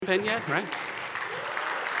been yet, right?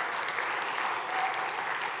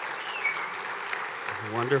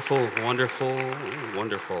 Wonderful, wonderful,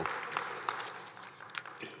 wonderful.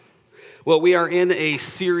 Well, we are in a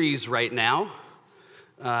series right now,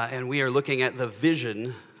 and we are looking at the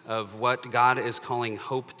vision of what God is calling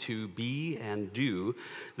hope to be and do.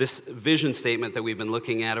 This vision statement that we've been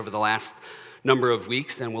looking at over the last number of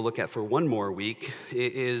weeks, and we'll look at for one more week,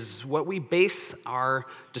 is what we base our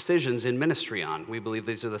decisions in ministry on. We believe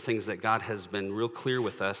these are the things that God has been real clear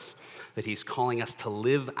with us, that He's calling us to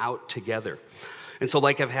live out together. And so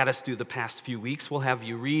like I've had us do the past few weeks, we'll have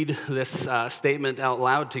you read this statement out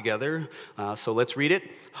loud together. So let's read it.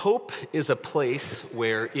 Hope is a place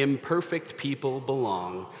where imperfect people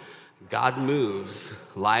belong. God moves,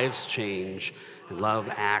 lives change, and love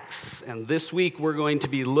acts. And this week we're going to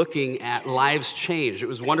be looking at lives change. It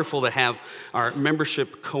was wonderful to have our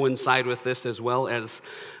membership coincide with this as well as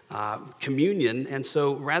communion. And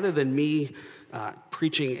so rather than me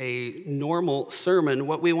preaching a normal sermon,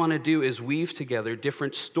 what we want to do is weave together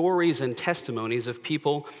different stories and testimonies of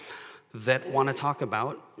people that want to talk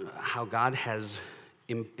about how God has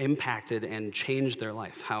impacted and changed their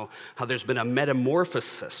life, how there's been a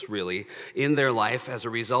metamorphosis, really, in their life as a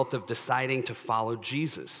result of deciding to follow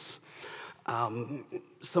Jesus.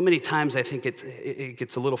 So many times I think it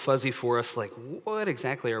gets a little fuzzy for us, like, what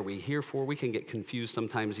exactly are we here for? We can get confused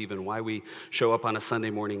sometimes even why we show up on a Sunday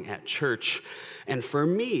morning at church. And for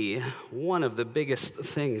me, one of the biggest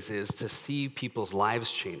things is to see people's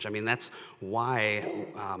lives change. I mean, that's why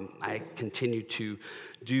I continue to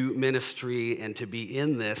do ministry and to be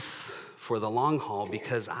in this for the long haul,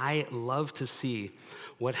 because I love to see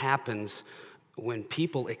what happens when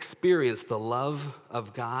people experience the love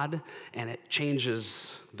of God and it changes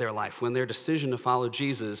their life. When their decision to follow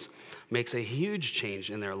Jesus makes a huge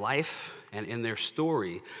change in their life and in their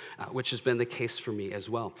story, which has been the case for me as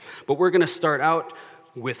well. But we're going to start out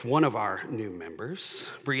with one of our new members,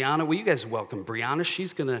 Brianna. Will you guys welcome Brianna?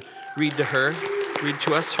 She's going to read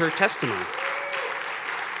to us her testimony.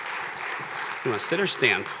 You want to sit or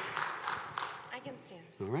stand? I can stand.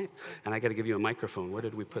 All right. And I got to give you a microphone. Where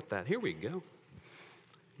did we put that? Here we go.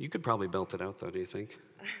 You could probably belt it out, though, do you think?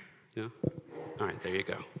 Yeah? All right, there you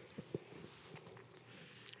go.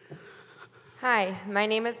 Hi, my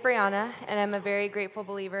name is Brianna, and I'm a very grateful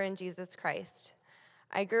believer in Jesus Christ.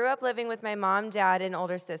 I grew up living with my mom, dad, and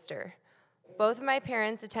older sister. Both of my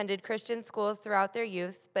parents attended Christian schools throughout their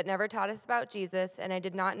youth, but never taught us about Jesus, and I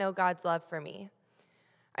did not know God's love for me.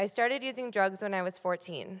 I started using drugs when I was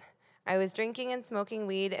 14. I was drinking and smoking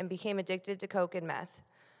weed and became addicted to coke and meth.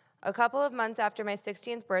 A couple of months after my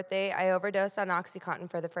 16th birthday, I overdosed on Oxycontin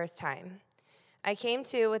for the first time. I came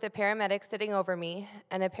to with a paramedic sitting over me,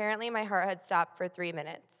 and apparently my heart had stopped for 3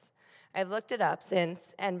 minutes. I've looked it up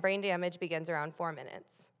since, and brain damage begins around 4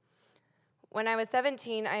 minutes. When I was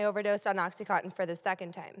 17, I overdosed on Oxycontin for the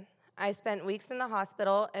second time. I spent weeks in the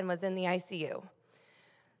hospital and was in the ICU.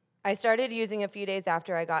 I started using a few days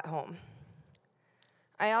after I got home.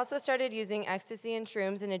 I also started using ecstasy and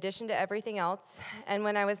shrooms in addition to everything else, and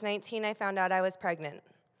when I was 19, I found out I was pregnant.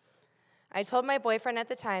 I told my boyfriend at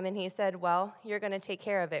the time, and he said, "Well, you're going to take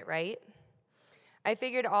care of it, right?" I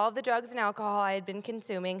figured all of the drugs and alcohol I had been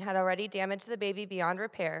consuming had already damaged the baby beyond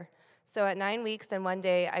repair, so at 9 weeks and 1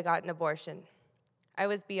 day, I got an abortion. I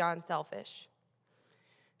was beyond selfish.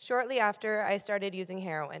 Shortly after, I started using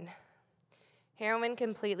heroin. Heroin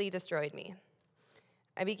completely destroyed me.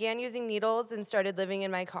 I began using needles and started living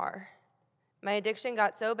in my car. My addiction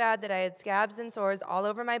got so bad that I had scabs and sores all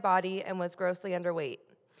over my body and was grossly underweight.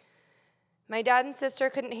 My dad and sister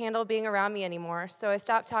couldn't handle being around me anymore, so I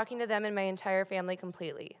stopped talking to them and my entire family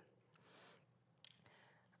completely.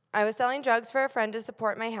 I was selling drugs for a friend to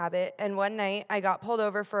support my habit, and one night I got pulled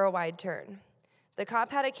over for a wide turn. The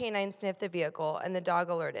cop had a canine sniff the vehicle, and the dog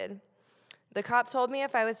alerted. The cop told me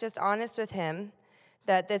if I was just honest with him,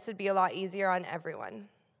 that this would be a lot easier on everyone.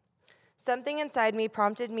 Something inside me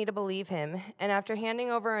prompted me to believe him, and after handing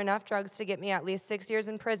over enough drugs to get me at least 6 years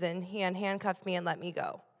in prison, he unhandcuffed me and let me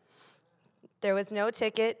go. There was no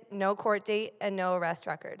ticket, no court date, and no arrest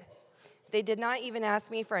record. They did not even ask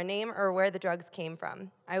me for a name or where the drugs came from.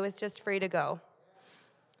 I was just free to go.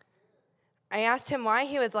 I asked him why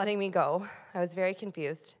he was letting me go. I was very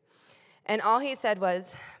confused. And all he said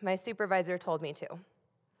was, "My supervisor told me to."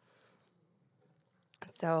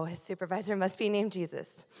 So his supervisor must be named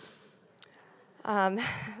Jesus.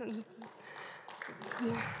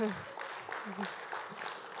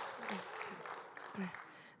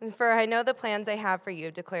 For I know the plans I have for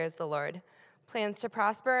you, declares the Lord. Plans to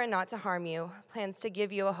prosper and not to harm you. Plans to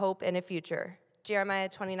give you a hope and a future. Jeremiah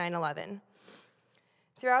 29:11.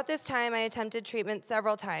 Throughout this time, I attempted treatment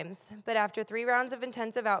several times, but after 3 rounds of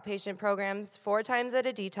intensive outpatient programs, 4 times at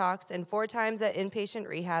a detox, and 4 times at inpatient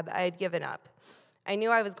rehab, I had given up. I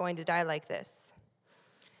knew I was going to die like this.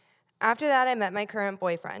 After that, I met my current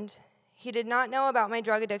boyfriend. He did not know about my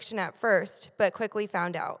drug addiction at first, but quickly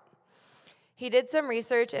found out. He did some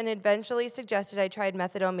research and eventually suggested I tried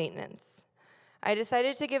methadone maintenance. I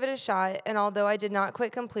decided to give it a shot, and although I did not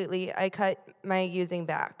quit completely, I cut my using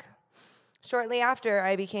back. Shortly after,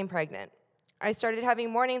 I became pregnant. I started having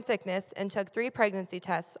morning sickness and took 3 pregnancy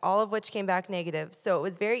tests, all of which came back negative, so it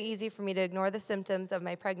was very easy for me to ignore the symptoms of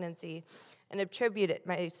my pregnancy and attribute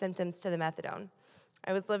my symptoms to the methadone.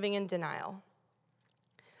 I was living in denial.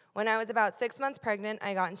 When I was about 6 months pregnant,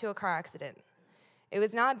 I got into a car accident. It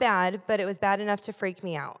was not bad, but it was bad enough to freak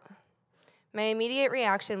me out. My immediate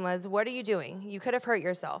reaction was, "What are you doing? You could have hurt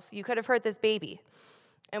yourself. You could have hurt this baby."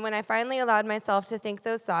 And when I finally allowed myself to think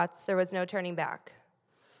those thoughts, there was no turning back.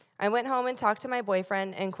 I went home and talked to my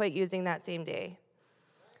boyfriend and quit using that same day.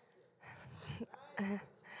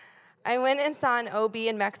 I went and saw an OB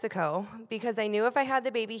in Mexico because I knew if I had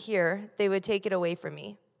the baby here, they would take it away from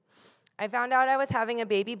me. I found out I was having a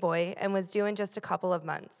baby boy and was due in just a couple of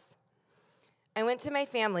months. I went to my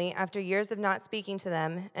family after years of not speaking to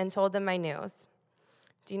them and told them my news.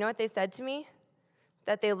 Do you know what they said to me?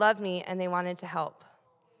 That they loved me and they wanted to help.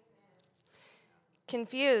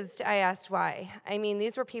 Confused, I asked why. I mean,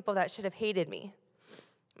 these were people that should have hated me.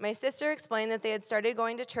 My sister explained that they had started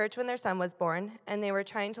going to church when their son was born, and they were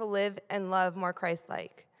trying to live and love more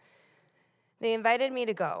Christ-like. They invited me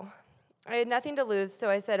to go. I had nothing to lose, so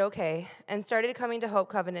I said okay, and started coming to Hope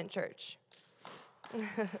Covenant Church.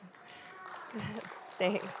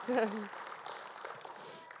 Thanks.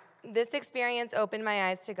 This experience opened my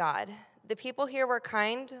eyes to God. The people here were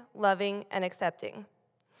kind, loving, and accepting.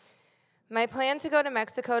 My plan to go to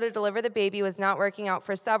Mexico to deliver the baby was not working out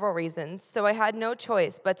for several reasons, so I had no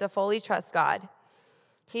choice but to fully trust God.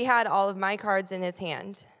 He had all of my cards in his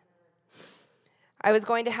hand. I was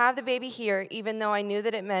going to have the baby here, even though I knew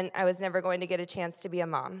that it meant I was never going to get a chance to be a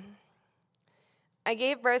mom. I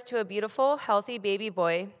gave birth to a beautiful, healthy baby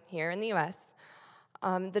boy here in the U.S.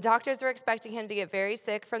 The doctors were expecting him to get very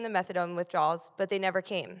sick from the methadone withdrawals, but they never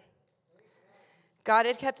came. God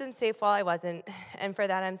had kept him safe while I wasn't, and for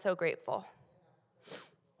that I'm so grateful.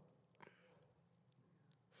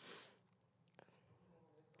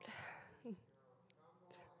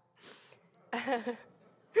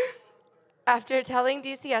 After telling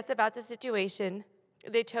DCS about the situation,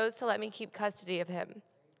 they chose to let me keep custody of him.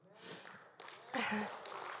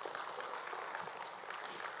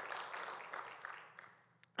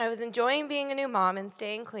 I was enjoying being a new mom and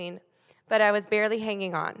staying clean, but I was barely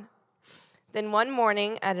hanging on. Then one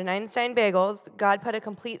morning at an Einstein Bagels, God put a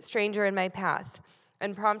complete stranger in my path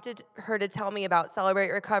and prompted her to tell me about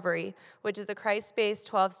Celebrate Recovery, which is a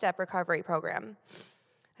Christ-based 12-step recovery program.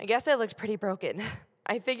 I guess I looked pretty broken.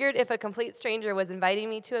 I figured if a complete stranger was inviting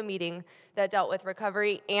me to a meeting that dealt with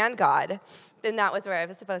recovery and God, then that was where I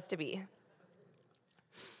was supposed to be.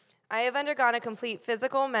 I have undergone a complete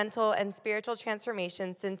physical, mental, and spiritual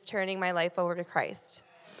transformation since turning my life over to Christ.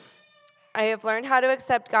 I have learned how to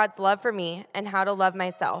accept God's love for me and how to love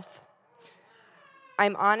myself.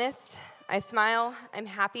 I'm honest, I smile, I'm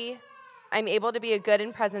happy, I'm able to be a good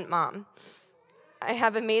and present mom. I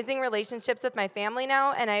have amazing relationships with my family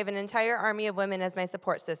now, and I have an entire army of women as my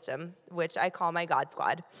support system, which I call my God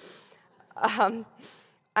Squad. I'm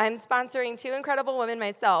sponsoring 2 incredible women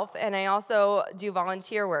myself, and I also do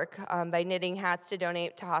volunteer work by knitting hats to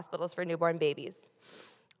donate to hospitals for newborn babies.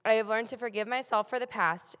 I have learned to forgive myself for the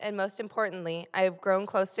past, and most importantly, I have grown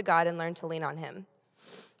close to God and learned to lean on him.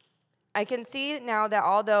 I can see now that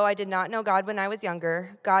although I did not know God when I was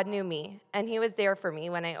younger, God knew me, and he was there for me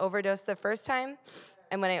when I overdosed the first time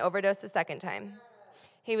and when I overdosed the second time.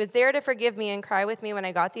 He was there to forgive me and cry with me when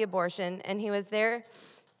I got the abortion, and he was there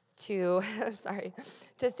to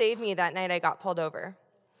save me that night I got pulled over.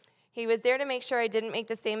 He was there to make sure I didn't make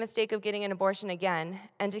the same mistake of getting an abortion again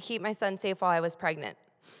and to keep my son safe while I was pregnant.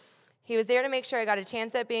 He was there to make sure I got a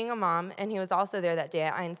chance at being a mom, and he was also there that day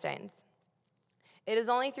at Einstein's. It is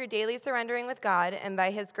only through daily surrendering with God and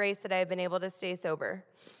by his grace that I have been able to stay sober.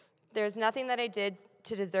 There is nothing that I did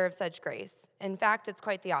to deserve such grace. In fact, it's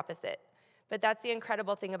quite the opposite. But that's the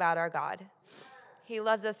incredible thing about our God. He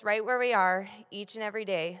loves us right where we are each and every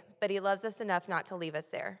day, but he loves us enough not to leave us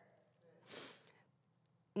there.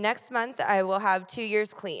 Next month, I will have 2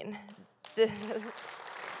 years clean. Thank you.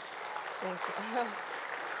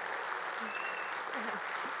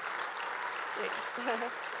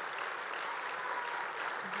 Thanks.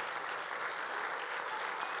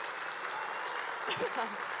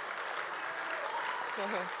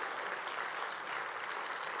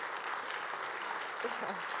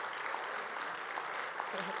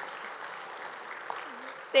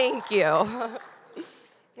 Thank you.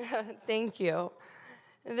 Thank you.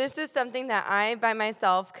 This is something that I, by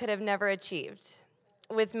myself, could have never achieved.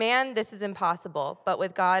 With man, this is impossible, but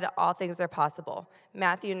with God, all things are possible.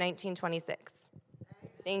 Matthew 19:26.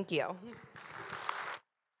 Thank you.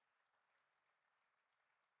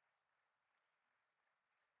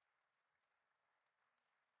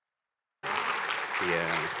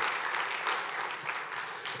 Yeah.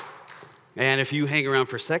 And if you hang around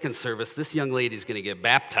for second service, this young lady's going to get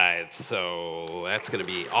baptized, so that's going to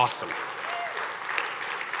be awesome.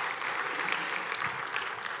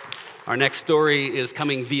 Our next story is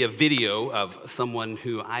coming via video of someone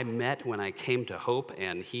who I met when I came to Hope,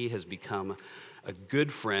 and he has become a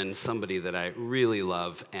good friend, somebody that I really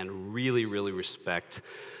love and really, really respect.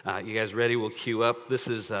 You guys ready? We'll cue up. This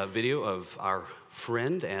is a video of our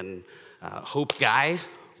friend and Hope guy,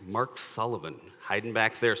 Mark Sullivan, hiding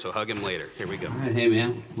back there, so hug him later. Here we go. All right, hey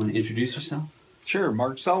man, want to introduce yourself? Sure,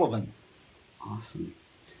 Mark Sullivan. Awesome.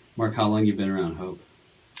 Mark, how long you been around Hope?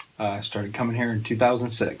 I started coming here in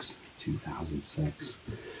 2006. 2006.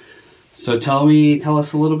 So tell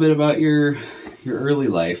us a little bit about your early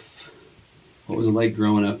life. What was it like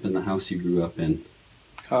growing up in the house you grew up in?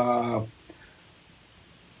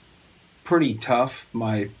 Pretty tough.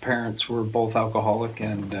 My parents were both alcoholic,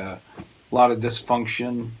 and a lot of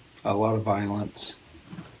dysfunction, a lot of violence,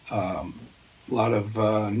 a lot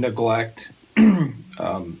of neglect,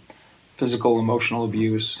 physical, emotional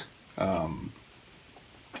abuse,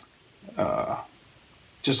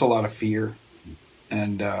 just a lot of fear,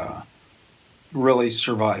 and really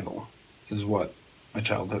survival is what my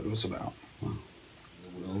childhood was about. Wow.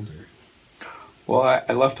 A little older. Well,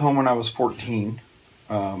 I left home when I was 14,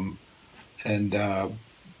 and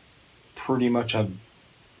pretty much I've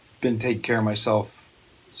been taking care of myself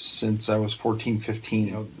since I was 14,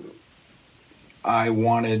 15. I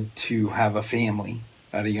wanted to have a family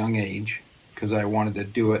at a young age because I wanted to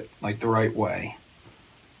do it like the right way,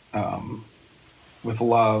 with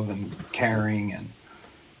love and caring, and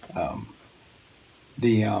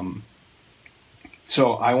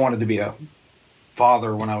so I wanted to be a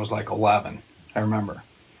father when I was like 11. I remember.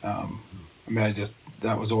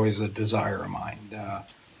 That was always a desire of mine.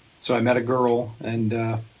 So I met a girl,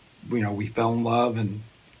 and we fell in love, and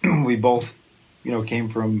we both, came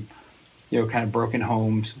from, kind of broken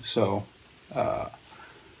homes. So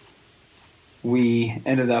we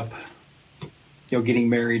ended up, getting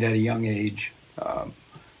married at a young age.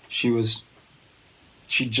 She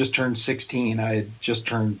just turned 16. I had just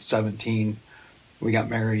turned 17. We got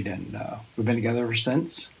married, and we've been together ever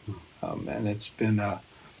since. And it's been a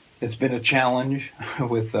challenge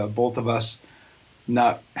with both of us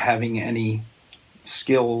not having any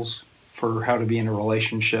skills for how to be in a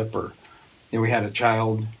relationship, or we had a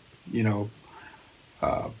child,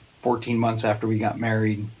 14 months after we got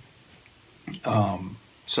married.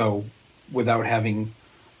 So without having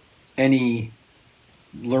any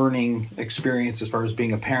learning experience as far as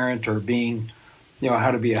being a parent or being,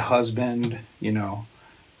 how to be a husband,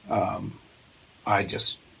 I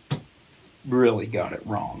just really got it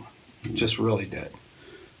wrong. Just really did.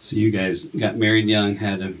 So you guys got married young,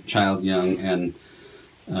 had a child young, and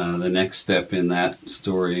the next step in that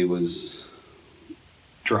story was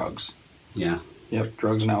Drugs. Yeah. Yep,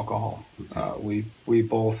 drugs and alcohol. Okay. We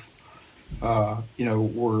both,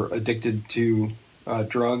 were addicted to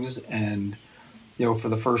drugs, and for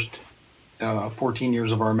the first 14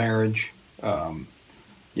 years of our marriage,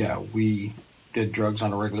 we did drugs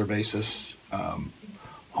on a regular basis.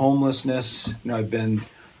 Homelessness.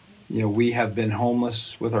 We have been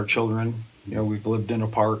homeless with our children. We've lived in a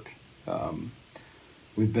park.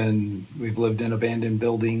 We've lived in abandoned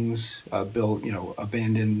buildings,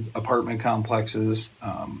 abandoned apartment complexes.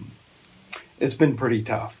 It's been pretty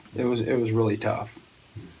tough. It was really tough.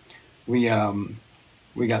 We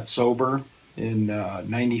got sober in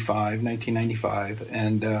 1995,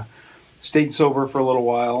 and stayed sober for a little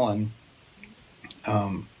while, and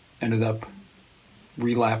ended up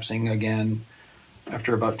relapsing again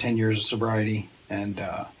after about 10 years of sobriety. And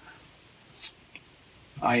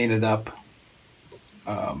I ended up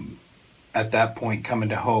at that point coming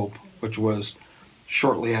to Hope, which was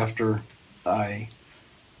shortly after I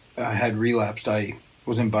had relapsed. I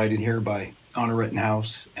was invited here by Honor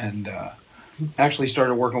Rittenhouse, and actually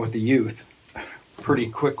started working with the youth pretty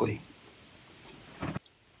quickly.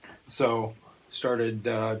 So started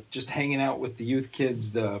just hanging out with the youth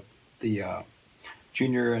kids, the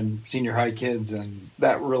junior and senior high kids, and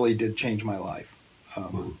that really did change my life.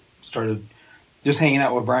 Started just hanging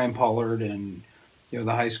out with Brian Pollard and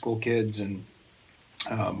the high school kids and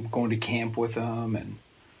going to camp with them, and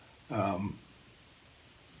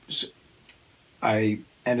so I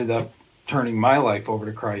ended up turning my life over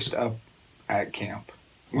to Christ up at camp.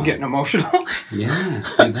 I'm Wow. getting emotional. Yeah,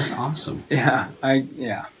 dude, that's awesome.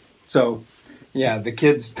 So, the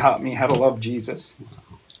kids taught me how to love Jesus. Wow.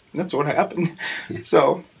 That's what happened. Yeah.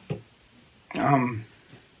 So, I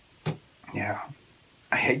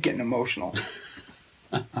hate getting emotional.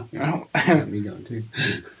 Got me going too.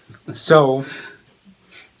 So,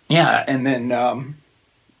 and then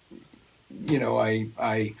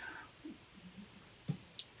I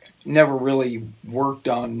never really worked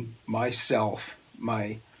on myself,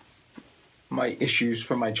 my issues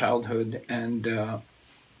from my childhood, and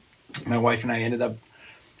my wife and I ended up,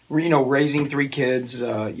 raising 3 kids,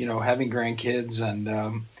 having grandkids, and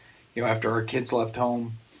after our kids left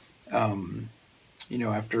home,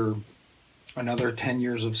 after another 10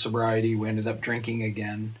 years of sobriety, we ended up drinking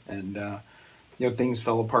again, and things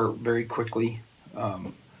fell apart very quickly,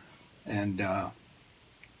 and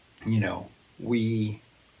we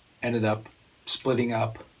ended up splitting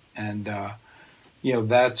up, and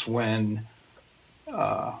that's when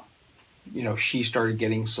she started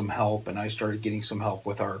getting some help, and I started getting some help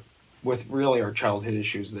with really our childhood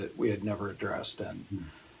issues that we had never addressed. And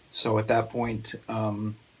so at that point,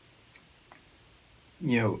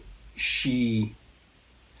 she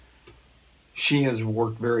has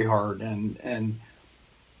worked very hard, and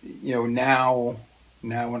now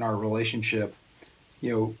in our relationship,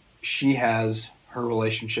 she has her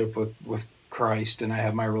relationship with Christ, and I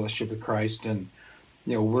have my relationship with Christ, and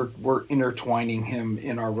we're intertwining him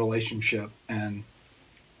in our relationship, and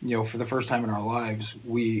for the first time in our lives,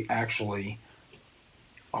 we actually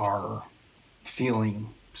are feeling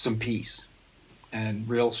some peace and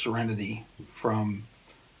real serenity from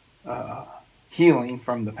healing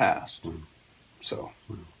from the past. So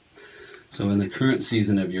in the current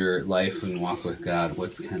season of your life and walk with God,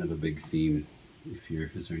 what's kind of a big theme?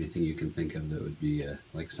 Is there anything you can think of that would be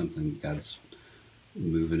like something God's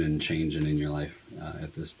moving and changing in your life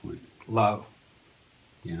at this point? Love.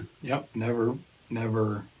 Yeah. Yep.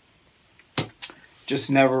 Just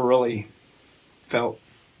never really felt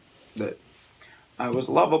that I was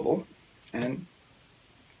lovable. And,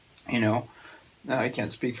 I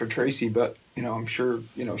can't speak for Tracy, but, I'm sure,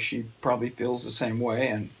 she probably feels the same way.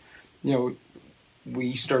 And,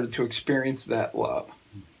 we started to experience that love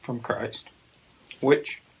from Christ,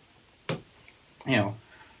 which,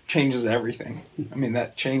 changes everything. I mean,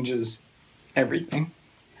 that changes everything.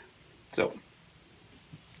 So,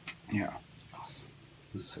 yeah. Awesome.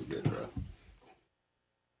 That's so good, bro.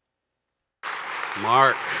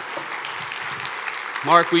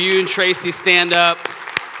 Mark, will you and Tracy stand up?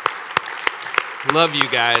 Love you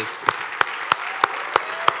guys.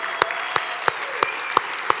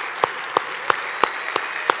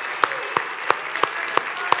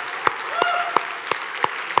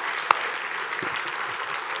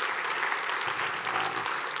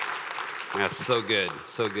 That's so good,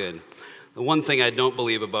 so good. The one thing I don't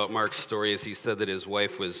believe about Mark's story is he said that his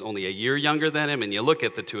wife was only a year younger than him, and you look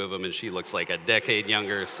at the two of them and she looks like a decade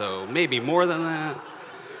younger, so maybe more than that.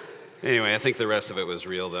 Anyway, I think the rest of it was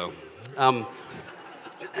real, though.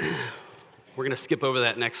 We're going to skip over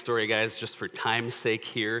that next story, guys, just for time's sake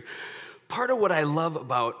here. Part of what I love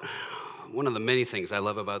about, one of the many things I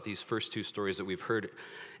love about these first 2 stories that we've heard,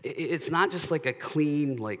 it's not just like a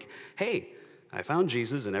clean, like, hey, I found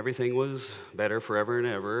Jesus and everything was better forever and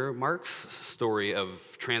ever. Mark's story of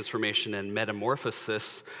transformation and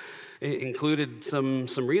metamorphosis included some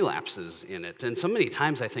relapses in it. And so many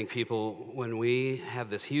times I think people, when we have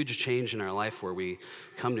this huge change in our life where we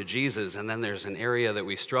come to Jesus and then there's an area that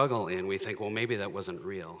we struggle in, we think, well, maybe that wasn't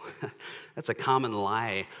real. That's a common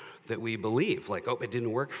lie that we believe, like, oh, it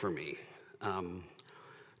didn't work for me.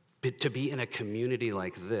 But to be in a community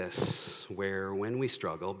like this, where when we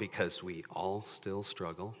struggle, because we all still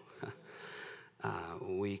struggle,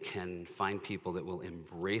 we can find people that will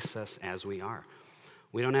embrace us as we are.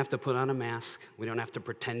 We don't have to put on a mask. We don't have to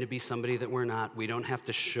pretend to be somebody that we're not. We don't have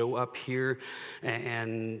to show up here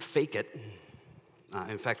and fake it.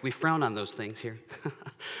 In fact, we frown on those things here.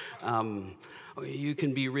 You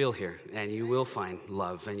can be real here, and you will find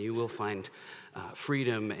love, and you will find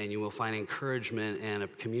freedom, and you will find encouragement and a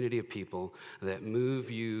community of people that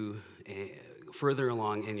move you further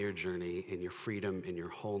along in your journey, in your freedom, in your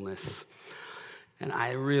wholeness. And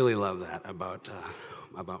I really love that about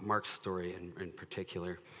Mark's story in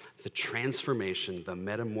particular, the transformation, the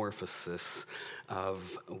metamorphosis of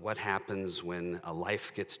what happens when a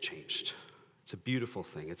life gets changed. It's a beautiful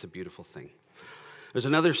thing. It's a beautiful thing. There's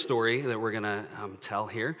another story that we're going to tell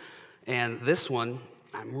here. And this one,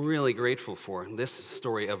 I'm really grateful for. This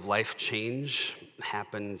story of life change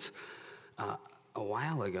happened a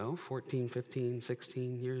while ago, 14, 15,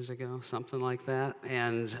 16 years ago, something like that.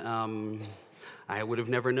 And I would have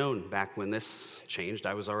never known back when this changed.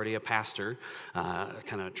 I was already a pastor,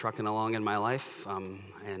 kind of trucking along in my life,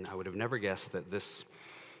 and I would have never guessed that this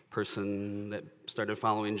person that started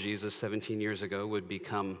following Jesus 17 years ago would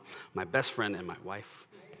become my best friend and my wife.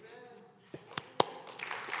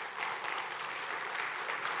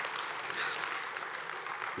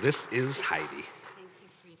 This is Heidi. Thank you,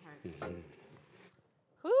 sweetheart.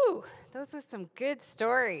 Whew, those are some good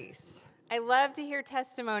stories. I love to hear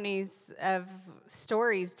testimonies of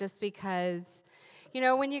stories just because,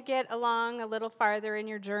 when you get along a little farther in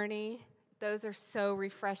your journey, those are so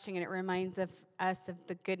refreshing, and it reminds us of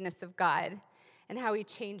the goodness of God and how he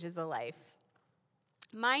changes a life.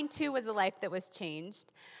 Mine, too, was a life that was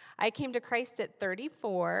changed. I came to Christ at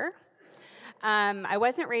 34. I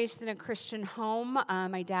wasn't raised in a Christian home.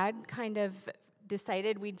 My dad kind of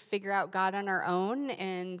decided we'd figure out God on our own,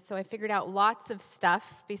 and so I figured out lots of stuff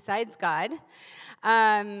besides God.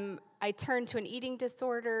 I turned to an eating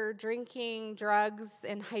disorder, drinking, drugs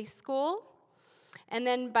in high school. And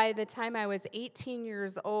then by the time I was 18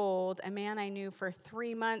 years old, a man I knew for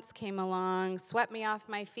 3 months came along, swept me off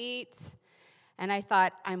my feet, and I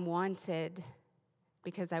thought, I'm wanted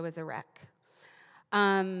because I was a wreck.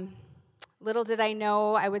 Little did I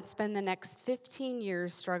know I would spend the next 15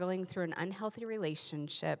 years struggling through an unhealthy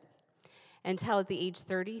relationship until at the age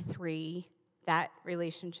 33, that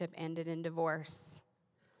relationship ended in divorce.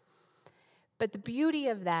 But the beauty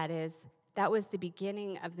of that is that was the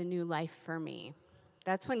beginning of the new life for me.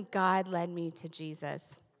 That's when God led me to Jesus.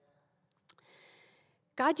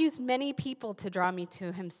 God used many people to draw me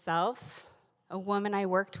to himself. A woman I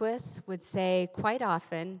worked with would say quite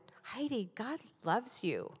often, Heidi, God loves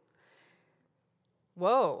you.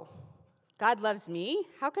 Whoa, God loves me?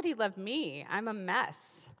 How could he love me? I'm a mess.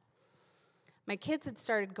 My kids had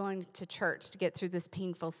started going to church to get through this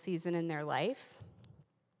painful season in their life.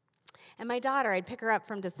 And my daughter, I'd pick her up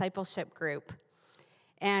from discipleship group,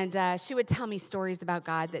 and she would tell me stories about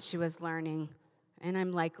God that she was learning. And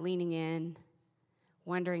I'm like leaning in,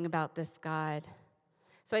 wondering about this God.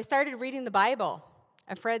 So I started reading the Bible.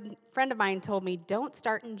 A friend of mine told me, don't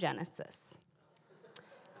start in Genesis.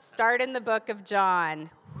 Start in the book of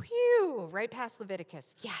John. Whew, right past Leviticus.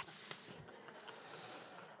 Yes.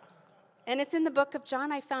 And it's in the book of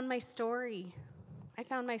John I found my story.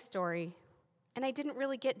 And I didn't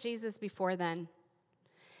really get Jesus before then.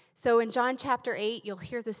 So in John chapter 8, you'll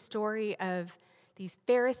hear the story of these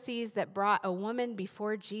Pharisees that brought a woman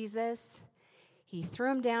before Jesus. He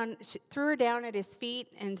threw her down at his feet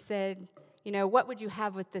and said, what would you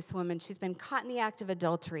have with this woman? She's been caught in the act of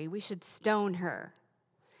adultery. We should stone her.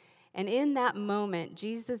 And in that moment,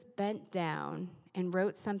 Jesus bent down and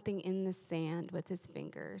wrote something in the sand with his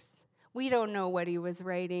fingers. We don't know what he was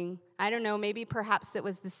writing. I don't know, maybe perhaps it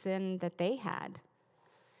was the sin that they had.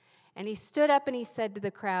 And he stood up and he said to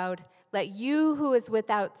the crowd, let you who is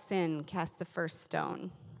without sin cast the first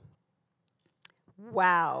stone.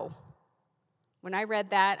 Wow. When I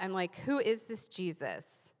read that, I'm like, who is this Jesus?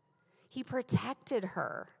 He protected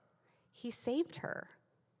her. He saved her.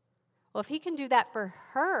 Well, if he can do that for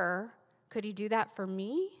her, could he do that for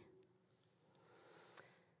me?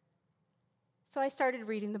 So I started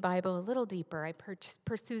reading the Bible a little deeper. I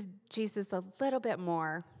pursued Jesus a little bit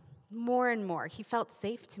more and more. He felt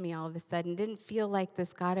safe to me all of a sudden. Didn't feel like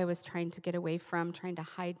this God I was trying to get away from, trying to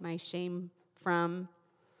hide my shame from.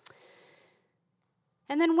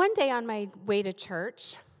 And then one day on my way to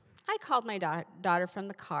church, I called my daughter from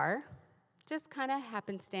the car. Just kind of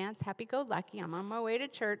happenstance, happy-go-lucky. I'm on my way to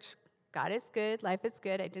church. God is good. Life is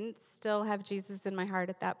good. I didn't still have Jesus in my heart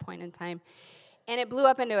at that point in time. And it blew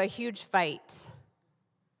up into a huge fight.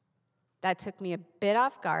 That took me a bit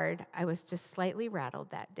off guard. I was just slightly rattled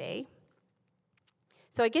that day.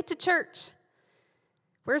 So I get to church.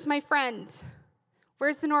 Where's my friend?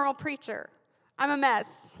 Where's the normal preacher? I'm a mess.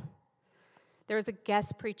 There was a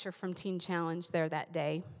guest preacher from Teen Challenge there that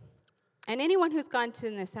day. And anyone who's gone to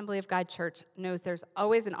an Assembly of God church knows there's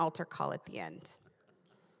always an altar call at the end.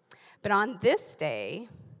 But on this day,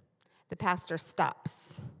 the pastor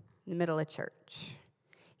stops in the middle of church.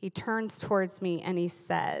 He turns towards me and he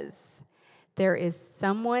says, there is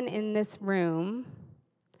someone in this room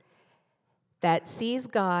that sees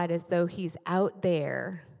God as though he's out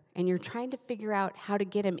there, and you're trying to figure out how to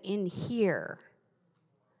get him in here.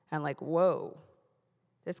 I'm like, whoa,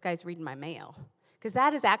 this guy's reading my mail. Because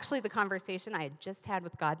that is actually the conversation I had just had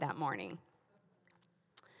with God that morning.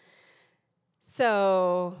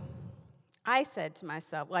 So I said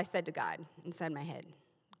to God inside my head,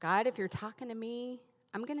 God, if you're talking to me,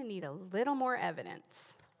 I'm going to need a little more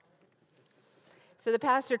evidence. So the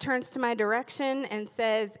pastor turns to my direction and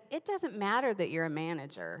says, it doesn't matter that you're a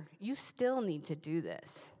manager. You still need to do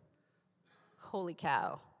this. Holy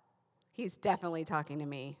cow. He's definitely talking to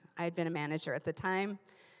me. I had been a manager at the time.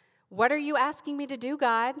 What are you asking me to do,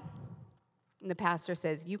 God? And the pastor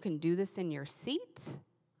says, you can do this in your seat,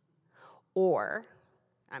 or,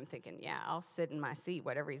 I'm thinking, yeah, I'll sit in my seat,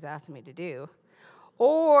 whatever he's asking me to do.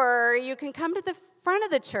 Or you can come to the front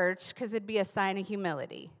of the church because it'd be a sign of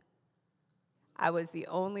humility. I was the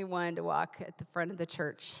only one to walk at the front of the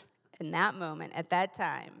church in that moment, at that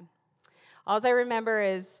time. All I remember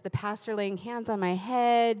is the pastor laying hands on my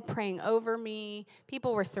head, praying over me.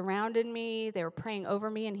 People were surrounding me. They were praying over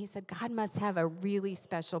me. And he said, God must have a really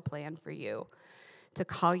special plan for you to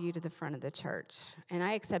call you to the front of the church. And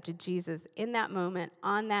I accepted Jesus in that moment,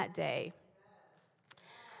 on that day.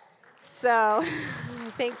 So,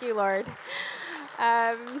 thank you, Lord.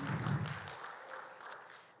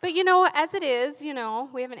 But, as it is,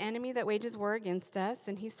 we have an enemy that wages war against us,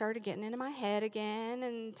 and he started getting into my head again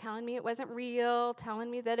and telling me it wasn't real, telling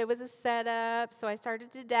me that it was a setup, so I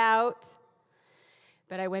started to doubt.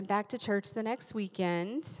 But I went back to church the next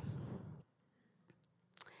weekend,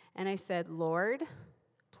 and I said, Lord,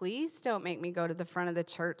 please don't make me go to the front of the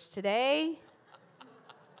church today.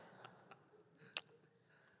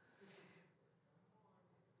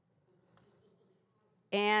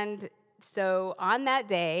 And so on that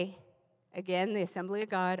day, again, the Assembly of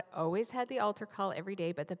God always had the altar call every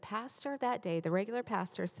day, but the pastor that day, the regular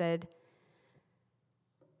pastor, said,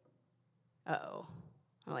 uh-oh.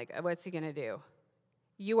 I'm like, what's he going to do?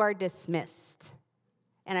 You are dismissed.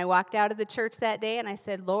 And I walked out of the church that day, and I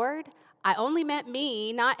said, Lord, I only meant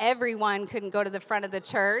me. Not everyone couldn't go to the front of the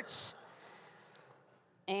church.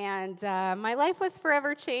 And my life was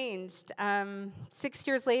forever changed. 6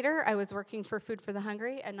 years later, I was working for Food for the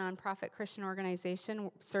Hungry, a nonprofit Christian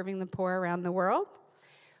organization serving the poor around the world.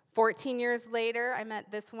 14 years later, I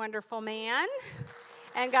met this wonderful man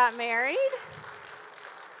and got married.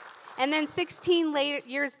 And then 16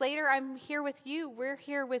 years later, I'm here with you. We're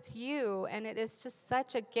here with you, and it is just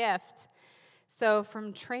such a gift. So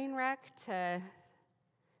from train wreck to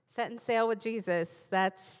setting sail with Jesus,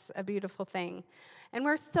 that's a beautiful thing. And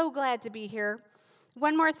we're so glad to be here.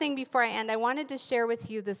 One more thing before I end. I wanted to share with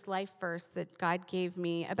you this life verse that God gave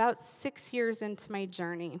me about 6 years into my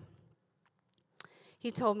journey. He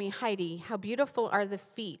told me, Heidi, how beautiful are the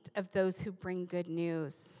feet of those who bring good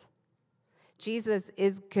news. Jesus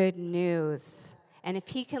is good news. And if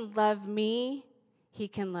he can love me, he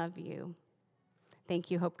can love you. Thank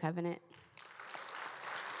you, Hope Covenant.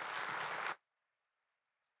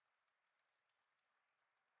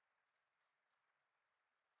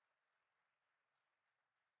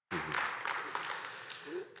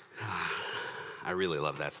 I really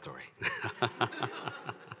love that story.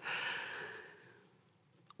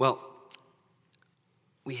 Well,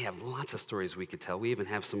 we have lots of stories we could tell. We even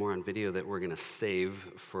have some more on video that we're going to save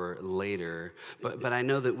for later. But I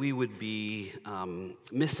know that we would be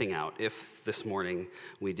missing out if this morning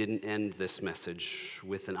we didn't end this message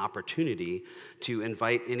with an opportunity to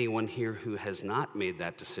invite anyone here who has not made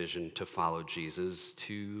that decision to follow Jesus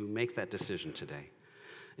to make that decision today.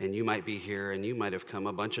 And you might be here and you might have come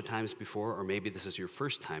a bunch of times before, or maybe this is your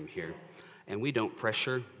first time here. And we don't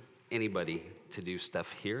pressure anybody to do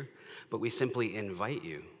stuff here, but we simply invite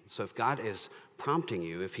you. So if God is prompting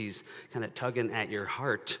you, if he's kind of tugging at your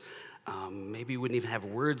heart, maybe you wouldn't even have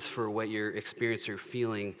words for what you're experiencing or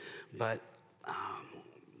feeling, but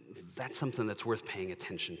that's something that's worth paying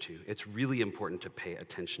attention to. It's really important to pay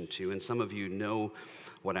attention to. And some of you know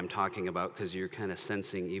what I'm talking about because you're kind of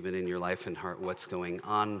sensing even in your life and heart what's going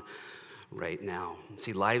on right now.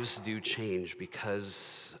 See, lives do change because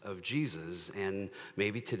of Jesus, and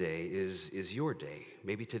maybe today is your day.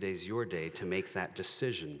 Maybe today's your day to make that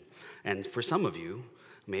decision. And for some of you,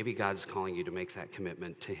 maybe God's calling you to make that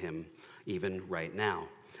commitment to him even right now.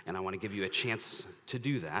 And I want to give you a chance to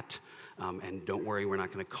do that. And don't worry, we're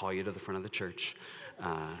not going to call you to the front of the church.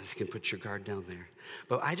 You can put your guard down there.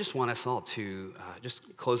 But I just want us all to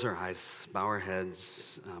just close our eyes, bow our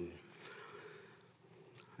heads,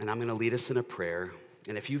 and I'm going to lead us in a prayer.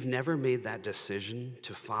 And if you've never made that decision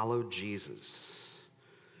to follow Jesus,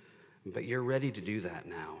 but you're ready to do that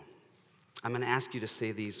now, I'm going to ask you to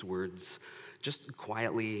say these words just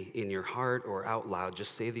quietly in your heart or out loud.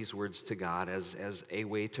 Just say these words to God as a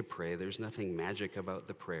way to pray. There's nothing magic about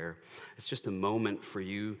the prayer. It's just a moment for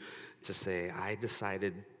you to say, I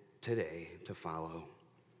decided today to follow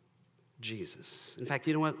Jesus. In fact,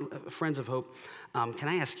 you know what, friends of hope, can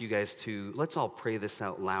I ask you guys to, let's all pray this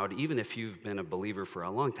out loud, even if you've been a believer for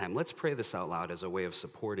a long time. Let's pray this out loud as a way of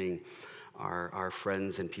supporting our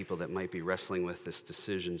friends and people that might be wrestling with this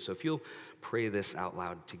decision. So if you'll pray this out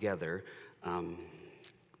loud together,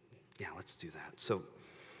 let's do that. So,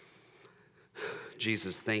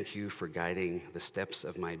 Jesus, thank you for guiding the steps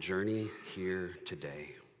of my journey here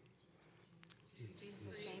today. Jesus,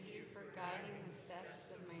 thank you for guiding the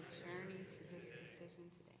steps of my journey to this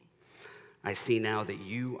decision today. I see now that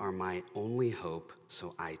you are my only hope,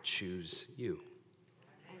 so I choose you.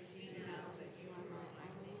 I see now that you are my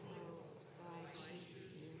only hope, so I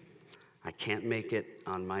choose you. I can't make it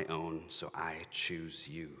on my own, so I choose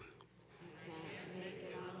you. I can't make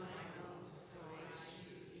it on my own, so I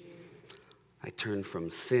choose you. I turn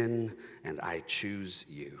from sin and I choose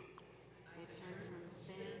you. I turn from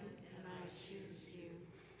sin and I choose you.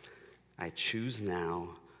 I choose now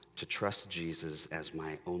to trust Jesus as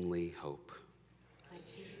my only hope. I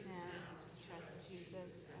choose now to trust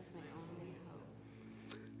Jesus as my only hope.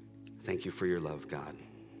 Thank you for your love, God.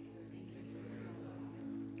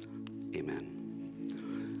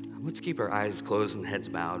 Amen. Let's keep our eyes closed and heads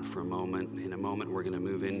bowed for a moment. In a moment, we're going to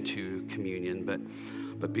move into communion.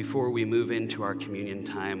 But before we move into our communion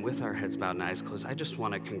time with our heads bowed and eyes closed, I just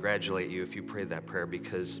want to congratulate you if you prayed that prayer,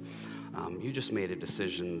 because you just made a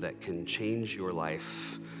decision that can change your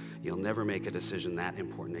life. You'll never make a decision that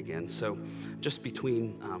important again. So just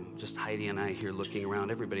between just Heidi and I here looking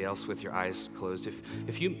around, everybody else with your eyes closed,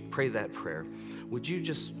 if you pray that prayer, would you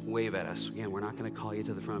just wave at us? Again, we're not going to call you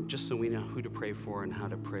to the front, just so we know who to pray for and how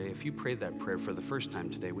to pray. If you prayed that prayer for the first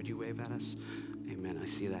time today, would you wave at us? Amen. I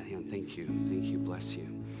see that hand. Thank you. Thank you. Bless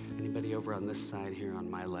you. Anybody over on this side here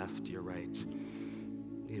on my left, your right?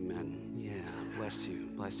 Amen. Yeah. Bless you.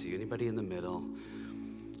 Bless you. Anybody in the middle?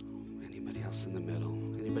 Anybody else in the middle?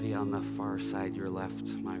 Anybody on the far side, your left,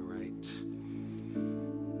 my right?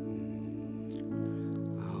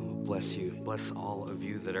 Oh, bless you. Bless all of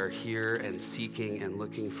you that are here and seeking and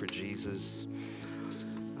looking for Jesus,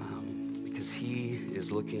 because he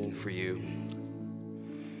is looking for you.